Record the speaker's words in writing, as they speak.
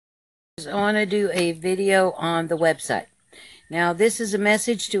I want to do a video on the website. Now, this is a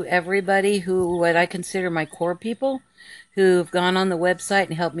message to everybody who, what I consider my core people, who've gone on the website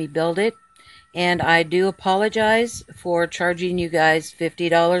and helped me build it. And I do apologize for charging you guys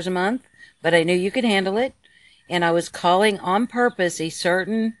 $50 a month, but I knew you could handle it. And I was calling on purpose a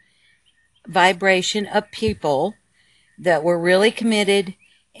certain vibration of people that were really committed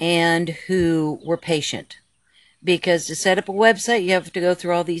and who were patient. Because to set up a website, you have to go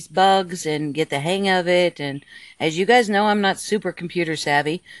through all these bugs and get the hang of it. And as you guys know, I'm not super computer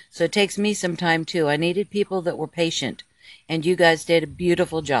savvy, so it takes me some time too. I needed people that were patient, and you guys did a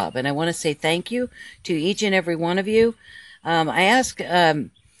beautiful job. And I want to say thank you to each and every one of you. I asked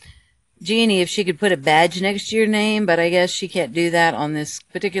Jeannie if she could put a badge next to your name, but I guess she can't do that on this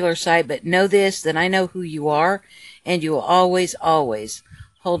particular site. But know this, that I know who you are, and you will always, always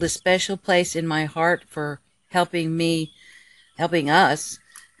hold a special place in my heart for helping us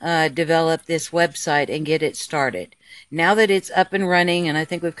develop this website and get it started. Now that it's up and running, and I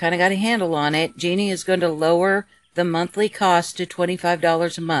think we've kind of got a handle on it, Jeannie is going to lower the monthly cost to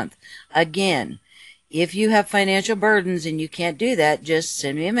 $25 a month. Again, if you have financial burdens and you can't do that, just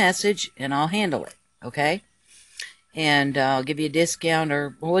send me a message and I'll handle it, okay? And I'll give you a discount,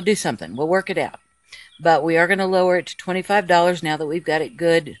 or we'll do something. We'll work it out. But we are going to lower it to $25 now that we've got it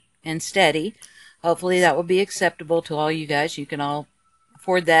good and steady. Hopefully that will be acceptable to all you guys. You can all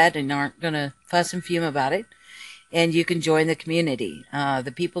afford that and aren't going to fuss and fume about it. And you can join the community.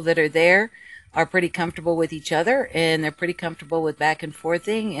 The people that are there are pretty comfortable with each other, and they're pretty comfortable with back and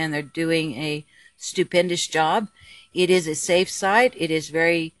forthing, and they're doing a stupendous job. It is a safe site. It is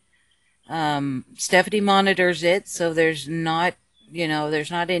very, Stephanie monitors it, so there's not, there's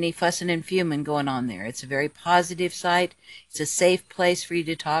not any fussing and fuming going on there. It's a very positive site. It's a safe place for you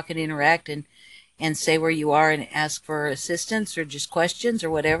to talk and interact and say where you are and ask for assistance or just questions or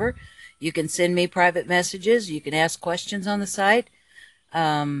whatever. You can send me private messages. You can ask questions on the site.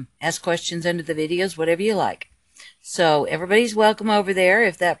 Ask questions under the videos, whatever you like. So everybody's welcome over there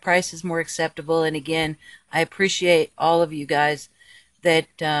if that price is more acceptable. And again, I appreciate all of you guys that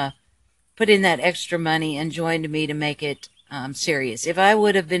put in that extra money and joined me to make it serious. If I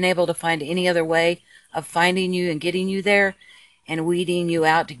would have been able to find any other way of finding you and getting you there and weeding you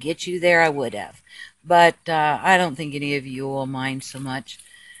out to get you there, I would have. But I don't think any of you will mind so much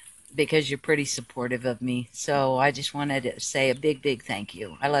because you're pretty supportive of me. So I just wanted to say a big, big thank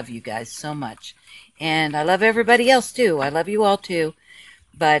you. I love you guys so much. And I love everybody else too. I love you all too.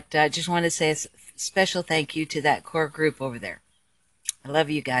 But I just want to say a special thank you to that core group over there. I love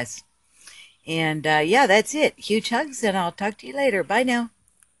you guys. And yeah, that's it. Huge hugs, and I'll talk to you later. Bye now.